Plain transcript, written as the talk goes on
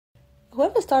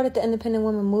whoever started the independent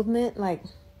women movement, like,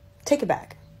 take it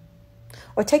back.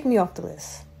 Or take me off the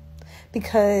list.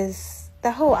 Because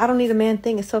that whole I don't need a man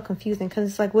thing is so confusing. Because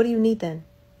it's like, what do you need then?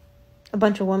 A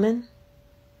bunch of women?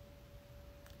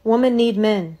 Women need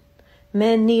men.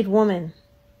 Men need women.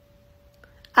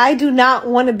 I do not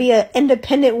want to be an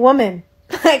independent woman.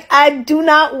 Like, I do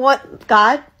not want...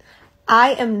 God,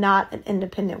 I am not an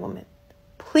independent woman.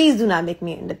 Please do not make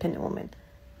me an independent woman.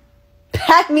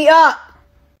 Pack me up.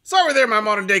 Sorry there, my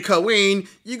modern day queen.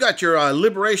 You got your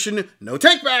liberation, no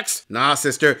takebacks. Nah,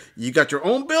 sister, you got your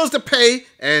own bills to pay,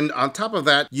 and on top of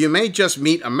that, you may just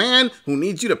meet a man who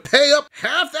needs you to pay up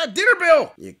half that dinner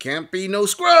bill. You can't be no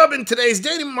scrub in today's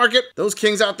dating market. Those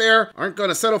kings out there aren't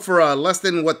gonna settle for less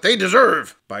than what they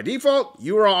deserve. By default,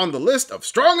 you are on the list of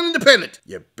strong and independent.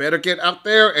 You better get out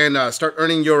there and start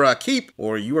earning your keep,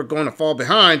 or you are going to fall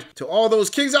behind. To all those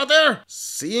kings out there,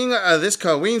 seeing this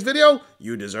queen's video,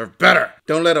 you deserve better.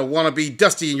 Don't let a wannabe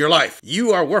Dusty in your life.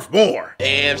 You are worth more.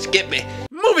 Damn, skip me.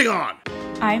 Moving on.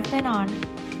 I've been on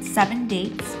 7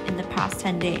 dates in the past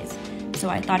 10 days, so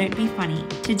I thought it'd be funny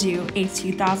to do a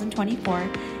 2024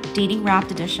 Dating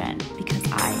Wrapped edition because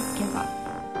I give up.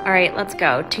 All right, let's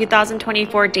go.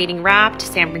 2024 Dating Wrapped,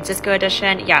 San Francisco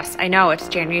edition. Yes, I know, it's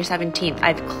January 17th.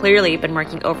 I've clearly been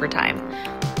working overtime.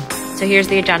 So here's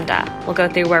the agenda. We'll go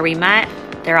through where we met,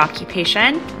 their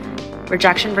occupation,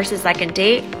 rejection versus second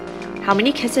date, how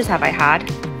many kisses have I had,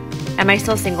 am I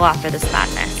still single after this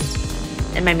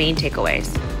madness, and my main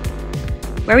takeaways.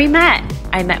 Where we met,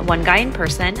 I met 1 guy in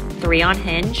person, 3 on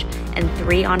Hinge, and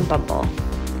 3 on Bumble.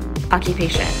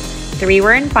 Occupation. 3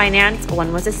 were in finance,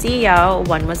 1 was a CEO,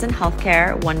 1 was in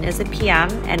healthcare, 1 is a PM,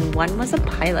 and 1 was a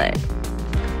pilot.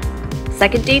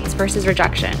 Second dates versus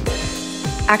rejection.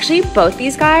 Actually, both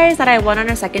these guys that I went on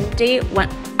a second date,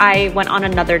 I went on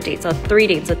another date, so 3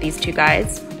 dates with these 2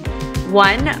 guys.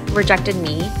 1 rejected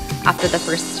me after the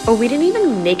first, we didn't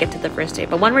even make it to the first date,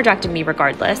 but 1 rejected me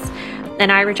regardless,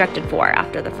 and I rejected 4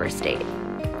 after the first date.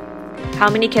 How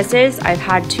many kisses? I've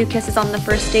had 2 kisses on the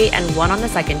first date and 1 on the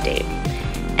second date.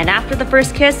 And after the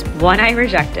first kiss, 1 I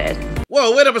rejected.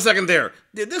 Whoa, wait up a second there.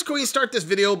 Did this queen start this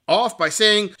video off by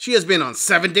saying she has been on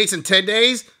 7 dates in 10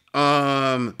 days?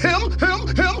 Him, her,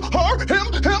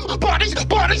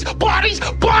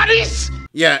 bodies!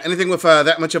 Yeah, anything with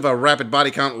that much of a rapid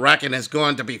body count racking is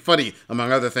going to be funny,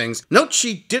 among other things. Note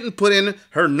she didn't put in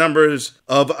her numbers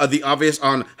of the obvious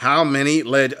on how many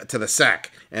led to the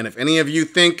sack. And if any of you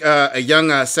think a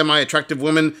young semi-attractive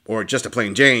woman, or just a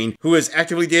plain Jane, who is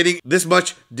actively dating this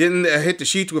much didn't hit the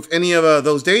sheets with any of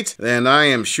those dates, then I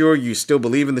am sure you still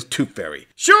believe in the tooth fairy.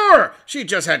 Sure, she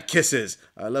just had kisses.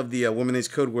 I love the woman's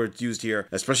code words used here,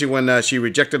 especially when she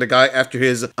rejected a guy after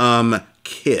his,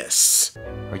 kiss.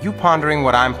 Are you pondering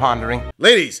what I'm pondering?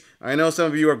 Ladies, I know some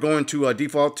of you are going to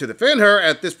default to defend her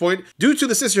at this point due to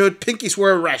the sisterhood pinky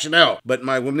swear rationale, but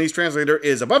my womanese translator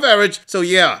is above average, so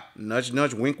yeah, nudge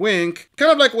nudge wink wink.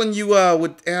 Kind of like when you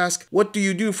would ask, what do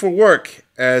you do for work?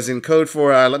 As in code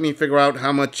for let me figure out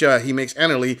how much he makes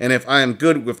annually and if I am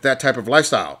good with that type of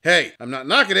lifestyle. Hey, I'm not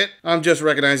knocking it, I'm just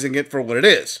recognizing it for what it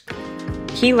is.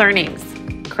 Key learnings.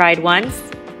 Cried once.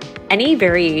 Any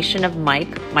variation of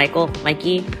Mike, Michael,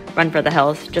 Mikey, run for the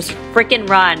hills. Just freaking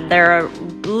run. They're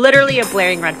literally a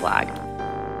blaring red flag.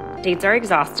 Dates are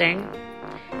exhausting.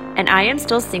 And I am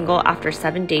still single after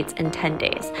 7 dates in 10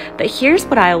 days. But here's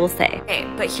what I will say. Okay,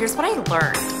 but here's what I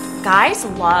learned. Guys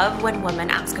love when women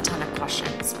ask a ton of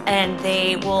questions. And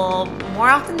they will, more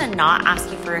often than not, ask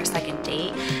you for a second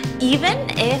date. Even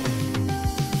if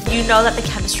you know that the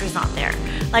chemistry is not there.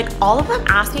 Like, all of them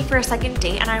asked me for a second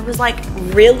date, and I was like,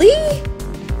 really?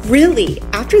 Really?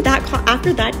 After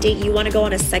that date, you want to go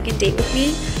on a second date with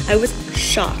me? I was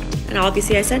shocked, and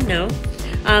obviously I said no.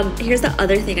 Here's the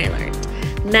other thing I learned.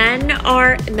 Men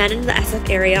in the SF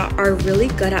area are really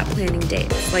good at planning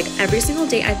dates. Like, every single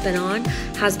date I've been on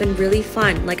has been really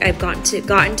fun. Like, I've gotten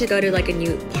to go to like a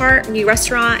new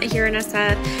restaurant here in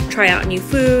SF, try out new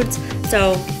foods.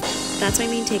 So that's my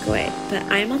main takeaway. But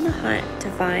I'm on the hunt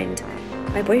to find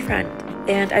my boyfriend,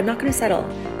 and I'm not gonna settle.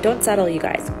 Don't settle, you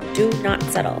guys. Do not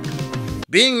settle.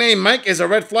 Being named Mike is a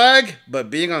red flag, but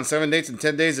being on 7 dates in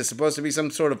 10 days is supposed to be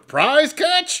some sort of prize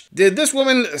catch? Did this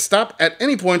woman stop at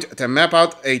any point to map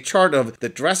out a chart of the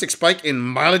drastic spike in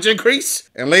mileage increase?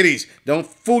 And ladies, don't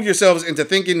fool yourselves into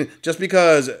thinking just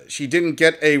because she didn't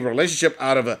get a relationship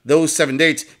out of those 7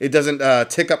 dates, it doesn't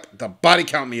tick up the body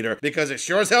count meter, because it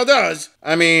sure as hell does.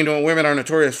 I mean, women are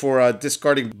notorious for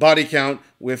discarding body count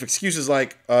with excuses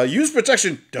like, use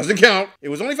protection, doesn't count. It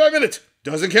was only 5 minutes,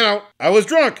 doesn't count. I was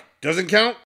drunk, doesn't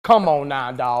count. Come on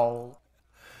now, dawg.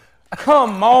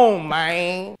 Come on,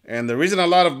 man. And the reason a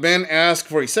lot of men ask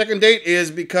for a second date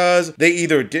is because they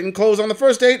either didn't close on the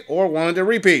first date or wanted to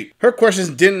repeat. Her questions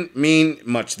didn't mean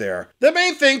much there. The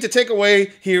main thing to take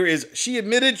away here is she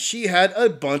admitted she had a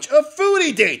bunch of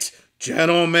foodie dates.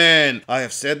 Gentlemen, I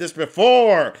have said this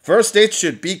before. First dates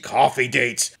should be coffee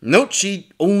dates. Note she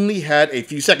only had a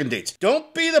few second dates.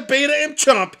 Don't be the beta imp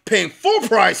chump paying full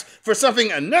price for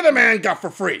something another man got for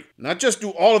free. Not just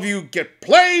do all of you get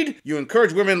played, you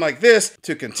encourage women like this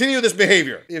to continue this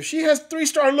behavior. If she has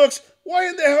 3-star looks, why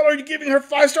in the hell are you giving her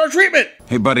 5-star treatment?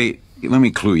 Hey buddy, let me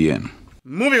clue you in.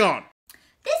 Moving on.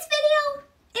 This video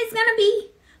is gonna be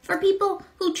for people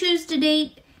who choose to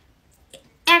date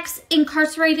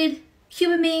ex-incarcerated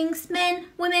human beings, men,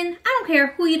 women, I don't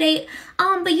care who you date.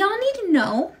 But y'all need to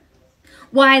know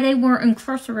why they were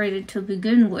incarcerated to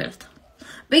begin with.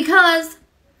 Because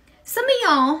some of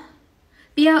y'all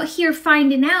be out here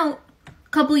finding out a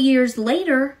couple years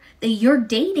later that you're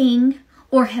dating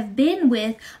or have been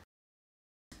with.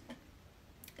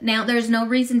 Now, there's no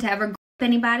reason to ever grip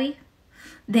anybody.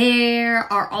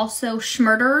 There are also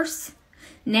schmurders.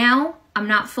 Now, I'm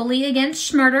not fully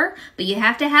against schmurder, but you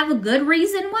have to have a good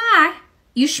reason why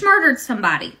you schmurdered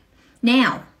somebody.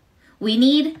 Now, we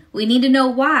need to know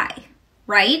why,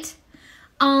 right?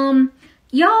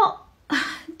 Y'all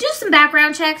do some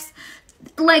background checks,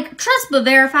 like trust but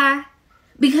verify,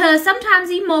 because sometimes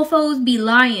these mofos be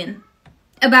lying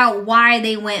about why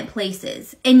they went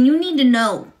places, and you need to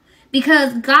know.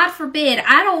 Because God forbid,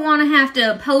 I don't want to have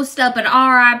to post up an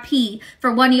RIP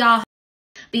for one of y'all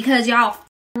because y'all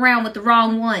around with the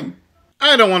wrong one.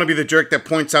 I don't want to be the jerk that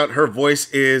points out her voice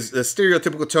is the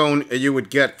stereotypical tone you would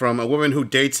get from a woman who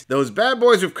dates those bad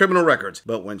boys with criminal records.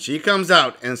 But when she comes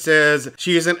out and says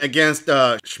she isn't against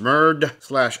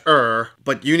schmurd/er,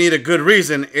 but you need a good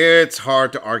reason, it's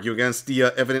hard to argue against the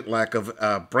evident lack of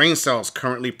brain cells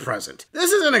currently present.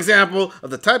 This is an example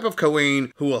of the type of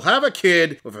queen who will have a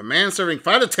kid with a man serving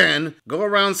 5 to 10, go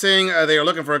around saying they are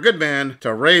looking for a good man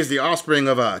to raise the offspring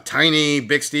of a tiny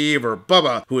Big Steve or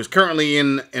Bubba who is currently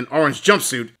in an orange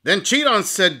jumpsuit, then cheat on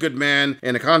said good man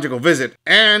in a conjugal visit,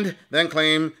 and then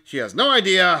claim she has no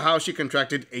idea how she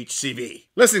contracted HCV.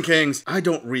 Listen, kings, I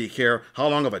don't really care how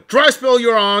long of a dry spell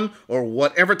you're on or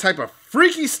whatever type of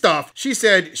freaky stuff she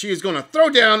said she is going to throw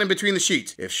down in between the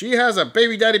sheets. If she has a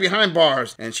baby daddy behind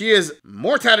bars and she is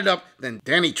more tatted up than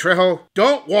Danny Trejo,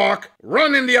 don't walk,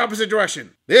 run in the opposite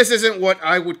direction. This isn't what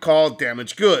I would call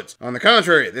damaged goods. On the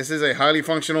contrary, this is a highly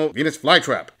functional Venus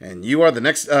flytrap, and you are the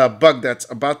next bug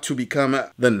that's about to become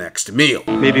the next meal.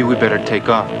 Maybe we better take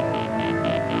off.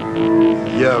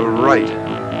 Yeah, right.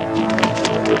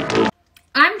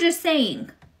 I'm just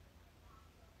saying.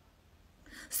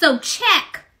 So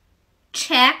check,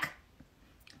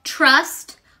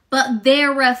 trust, but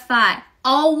verify.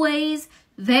 Always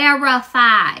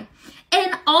verify.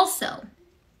 And also,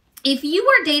 if you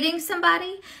are dating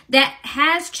somebody that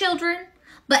has children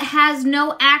but has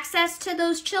no access to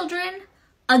those children,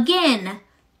 again,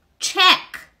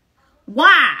 check.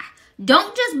 Why?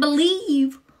 Don't just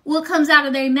believe what comes out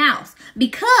of their mouths,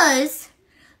 because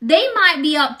they might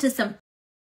be up to some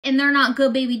and they're not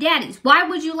good baby daddies. Why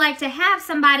would you like to have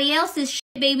somebody else's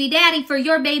baby daddy for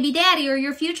your baby daddy or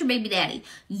your future baby daddy?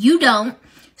 You don't.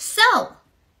 So,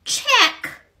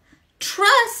 check,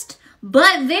 trust,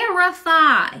 but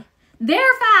verify.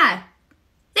 Verify.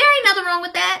 There ain't nothing wrong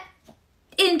with that.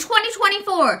 In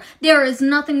 2024, there is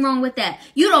nothing wrong with that.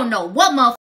 You don't know what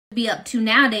motherfuckers be up to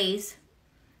nowadays.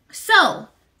 So,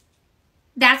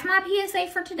 that's my PSA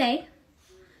for today.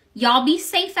 Y'all be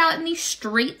safe out in these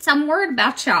streets. I'm worried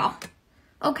about y'all.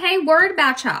 Okay, worried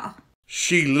about y'all.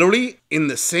 She literally, in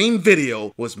the same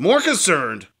video, was more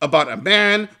concerned about a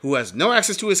man who has no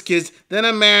access to his kids than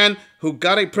a man who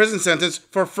got a prison sentence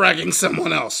for fragging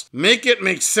someone else. Make it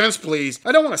make sense, please.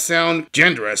 I don't want to sound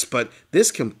genderous, but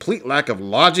this complete lack of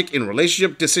logic in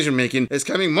relationship decision-making is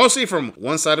coming mostly from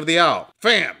one side of the aisle.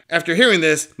 Fam, after hearing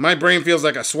this, my brain feels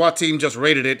like a SWAT team just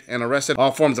raided it and arrested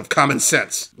all forms of common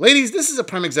sense. Ladies, this is a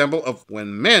prime example of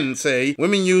when men say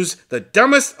women use the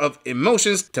dumbest of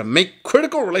emotions to make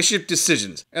critical relationship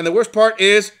decisions. And the worst part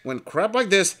is, when crap like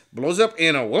this blows up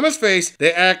in a woman's face,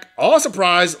 they act all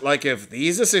surprised like if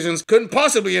these decisions couldn't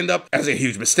possibly end up as a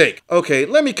huge mistake. Okay,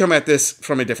 let me come at this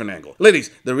from a different angle.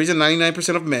 Ladies, the reason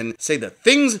 99% of men say the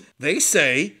things they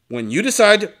say when you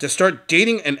decide to start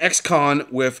dating an ex-con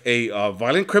with a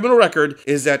violent criminal record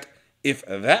is that if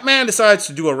that man decides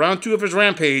to do a round 2 of his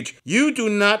rampage, you do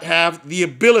not have the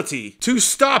ability to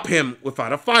stop him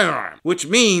without a firearm, which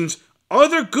means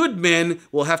other good men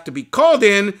will have to be called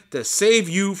in to save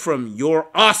you from your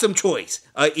awesome choice,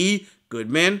 i.e., good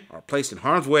men are placed in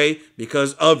harm's way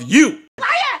because of you.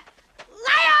 Liar!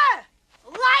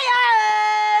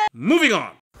 Moving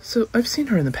on. So I've seen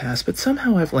her in the past, but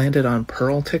somehow I've landed on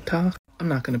Pearl TikTok. I'm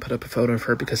not going to put up a photo of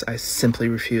her because I simply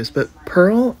refuse, but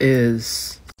Pearl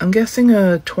is, I'm guessing,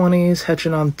 a 20s,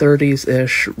 hedging on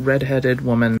 30s-ish, redheaded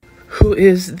woman who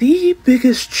is the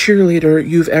biggest cheerleader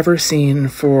you've ever seen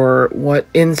for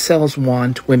what incels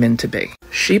want women to be.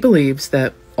 She believes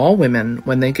that all women,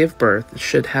 when they give birth,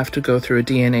 should have to go through a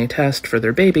DNA test for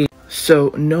their baby,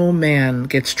 so no man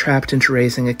gets trapped into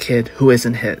raising a kid who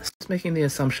isn't his. It's making the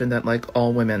assumption that, like,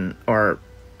 all women are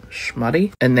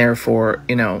schmutty, and therefore,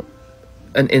 you know,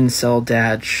 an incel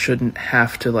dad shouldn't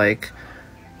have to, like,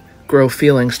 grow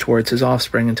feelings towards his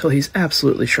offspring until he's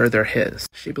absolutely sure they're his.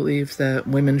 She believes that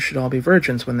women should all be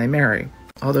virgins when they marry,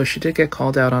 although she did get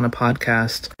called out on a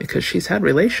podcast because she's had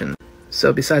relations.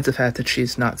 So besides the fact that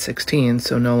she's not 16,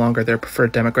 so no longer their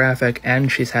preferred demographic, and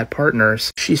she's had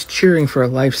partners, she's cheering for a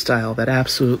lifestyle that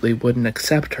absolutely wouldn't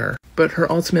accept her. But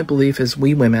her ultimate belief is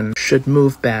we women should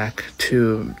move back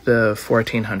to the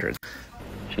 1400s.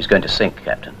 She's going to sink,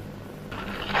 Captain.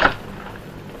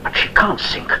 She can't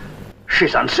sink.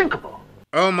 She's unsinkable.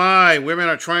 Oh my, women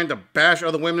are trying to bash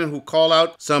other women who call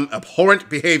out some abhorrent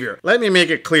behavior. Let me make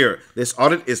it clear, this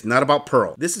audit is not about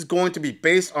Pearl. This is going to be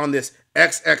based on this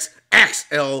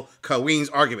XXXL Queen's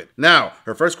argument. Now,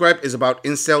 her first gripe is about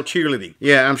incel cheerleading.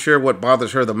 Yeah, I'm sure what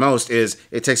bothers her the most is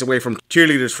it takes away from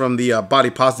cheerleaders from the body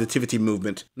positivity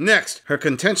movement. Next, her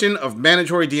contention of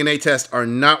mandatory DNA tests are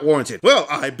not warranted. Well,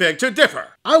 I beg to differ.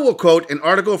 I will quote an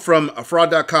article from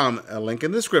fraud.com, a link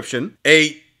in the description.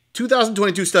 A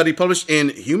 2022 study published in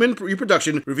Human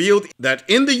Reproduction revealed that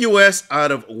in the US, out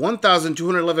of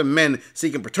 1,211 men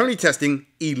seeking paternity testing,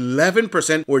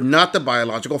 11% were not the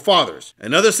biological fathers.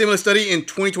 Another similar study in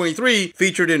 2023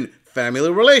 featured in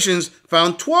Family Relations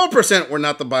found 12% were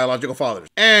not the biological fathers.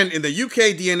 And in the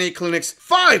UK DNA clinics,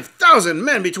 5,000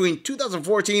 men between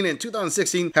 2014 and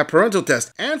 2016 had parental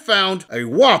tests and found a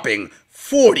whopping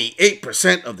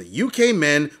 48% of the UK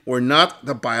men were not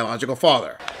the biological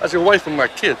father. That's your wife and my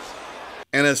kids.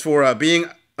 And as for being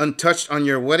untouched on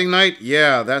your wedding night,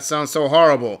 yeah, that sounds so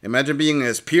horrible. Imagine being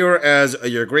as pure as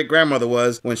your great-grandmother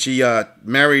was when she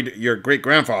married your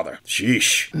great-grandfather.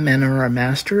 Sheesh. Men are our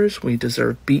masters. We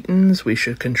deserve beatings. We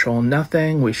should control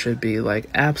nothing. We should be, like,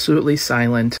 absolutely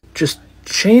silent. Just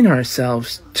chain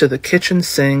ourselves to the kitchen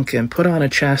sink and put on a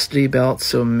chastity belt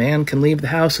so man can leave the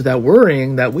house without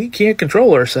worrying that we can't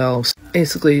control ourselves.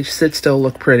 Basically, sit still,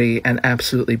 look pretty, and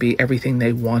absolutely be everything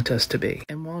they want us to be.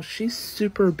 And while she's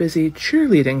super busy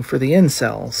cheerleading for the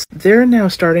incels, they're now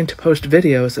starting to post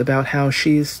videos about how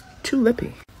she's too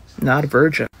lippy, not a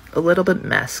virgin, a little bit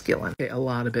masculine. Okay, a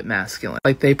lot of bit masculine.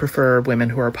 Like they prefer women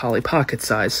who are Polly Pocket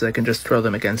size so they can just throw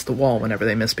them against the wall whenever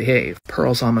they misbehave.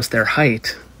 Pearl's almost their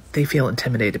height. They feel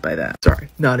intimidated by that. Sorry,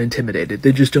 not intimidated.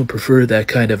 They just don't prefer that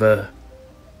kind of a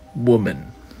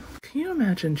woman. Can you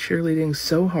imagine cheerleading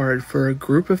so hard for a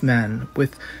group of men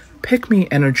with pick-me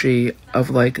energy of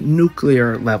like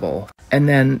nuclear level, and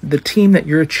then the team that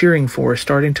you're cheering for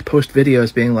starting to post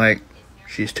videos being like,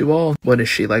 she's too old. What is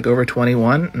she, like over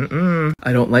 21?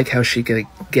 I don't like how she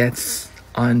gets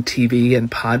on TV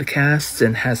and podcasts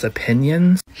and has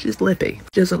opinions. She's lippy.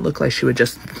 She doesn't look like she would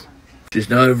just... She's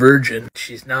not a virgin.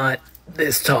 She's not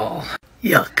this tall.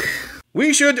 Yuck.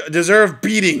 We should deserve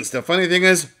beatings. The funny thing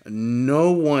is,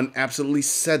 no one absolutely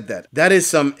said that. That is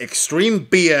some extreme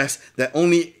BS that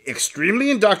only extremely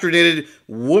indoctrinated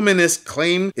womanists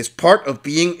claim is part of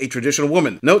being a traditional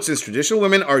woman. Note, since traditional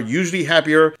women are usually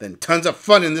happier than tons of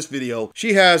fun in this video,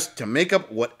 she has to make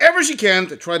up whatever she can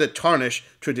to try to tarnish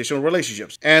traditional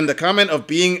relationships. And the comment of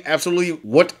being absolutely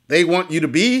what they want you to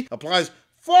be applies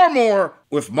far more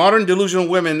with modern delusional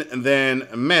women than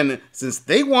men, since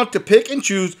they want to pick and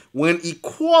choose when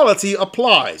equality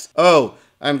applies. Oh,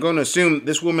 I'm going to assume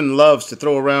this woman loves to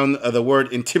throw around the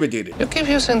word intimidated. You keep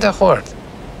using the word.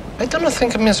 I don't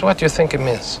think it means what you think it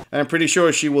means. I'm pretty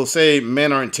sure she will say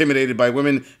men are intimidated by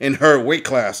women in her weight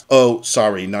class. Oh,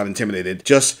 sorry, not intimidated.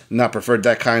 Just not preferred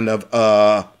that kind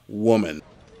of, woman.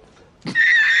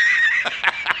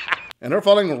 And her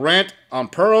following rant on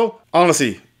Pearl,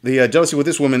 honestly, the jealousy with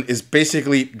this woman is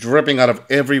basically dripping out of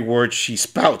every word she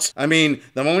spouts. I mean,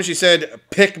 the moment she said,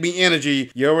 pick me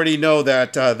energy, you already know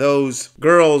that those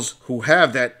girls who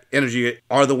have that energy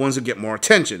are the ones who get more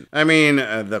attention. I mean,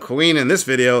 the queen in this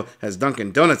video has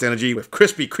Dunkin' Donuts energy with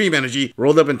Krispy Kreme energy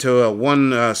rolled up into one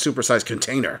supersized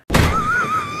container.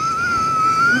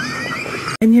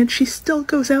 And yet she still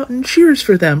goes out and cheers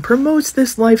for them, promotes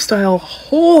this lifestyle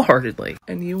wholeheartedly.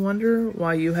 And you wonder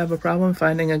why you have a problem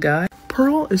finding a guy?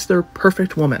 Pearl is their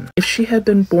perfect woman. If she had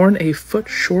been born a foot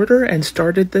shorter and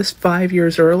started this 5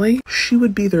 years early, she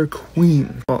would be their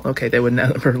queen. Well, okay, they would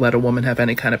never let a woman have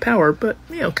any kind of power, but,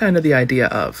 you know, kind of the idea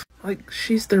of. Like,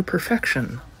 she's their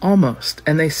perfection. Almost.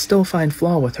 And they still find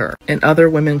flaw with her. And other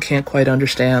women can't quite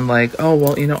understand, like, oh,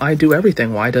 well, you know, I do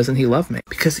everything. Why doesn't he love me?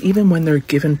 Because even when they're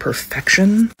given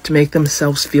perfection to make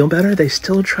themselves feel better, they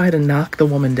still try to knock the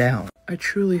woman down. I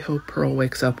truly hope Pearl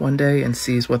wakes up one day and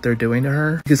sees what they're doing to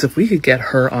her. Because if we could get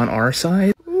her on our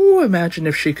side, ooh, imagine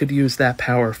if she could use that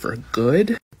power for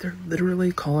good. They're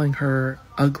literally calling her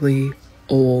ugly,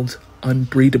 old,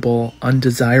 unbreedable,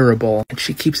 undesirable, and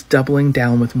she keeps doubling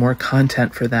down with more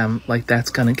content for them like that's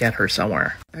gonna get her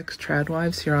somewhere.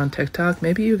 Ex-tradwives here on TikTok,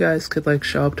 maybe you guys could like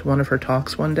show up to one of her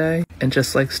talks one day and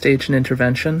just like stage an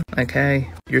intervention. Like, hey,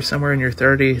 you're somewhere in your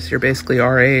 30s, you're basically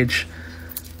our age.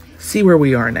 See where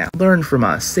we are now. Learn from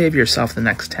us. Save yourself the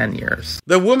next 10 years.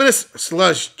 The womanist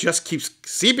sludge just keeps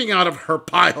seeping out of her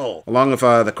pie hole, along with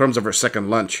the crumbs of her second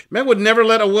lunch. Men would never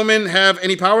let a woman have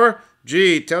any power.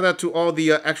 Gee, tell that to all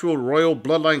the actual royal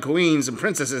bloodline queens and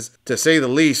princesses, to say the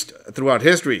least, throughout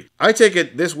history. I take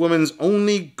it this woman's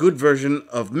only good version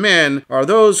of men are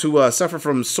those who suffer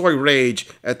from soy rage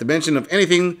at the mention of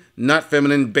anything not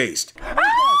feminine based.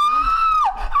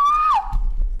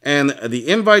 And the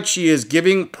invite she is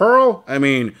giving Pearl, I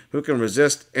mean, who can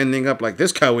resist ending up like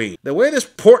this queen? The way this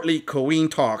portly queen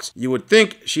talks, you would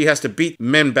think she has to beat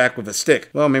men back with a stick.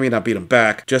 Well, maybe not beat them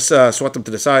back, just swat them to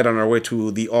the side on our way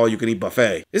to the all-you-can-eat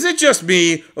buffet. Is it just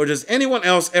me, or does anyone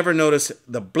else ever notice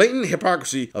the blatant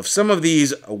hypocrisy of some of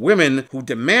these women who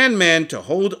demand men to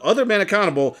hold other men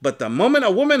accountable, but the moment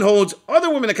a woman holds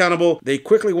other women accountable, they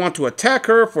quickly want to attack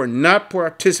her for not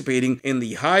participating in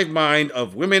the hive mind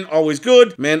of women always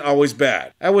good, men always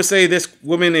bad. I would say this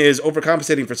woman is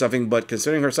overcompensating for something, but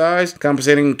considering her size,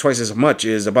 compensating twice as much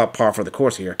is about par for the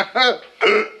course here.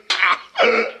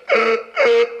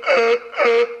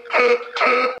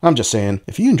 I'm just saying,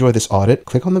 if you enjoy this audit,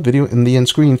 click on the video in the end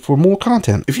screen for more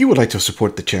content. If you would like to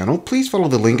support the channel, please follow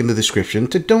the link in the description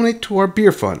to donate to our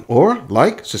beer fund, or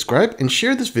like, subscribe, and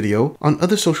share this video on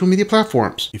other social media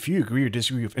platforms. If you agree or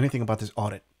disagree with anything about this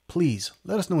audit, please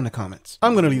let us know in the comments.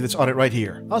 I'm going to leave this audit right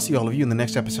here. I'll see all of you in the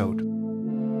next episode.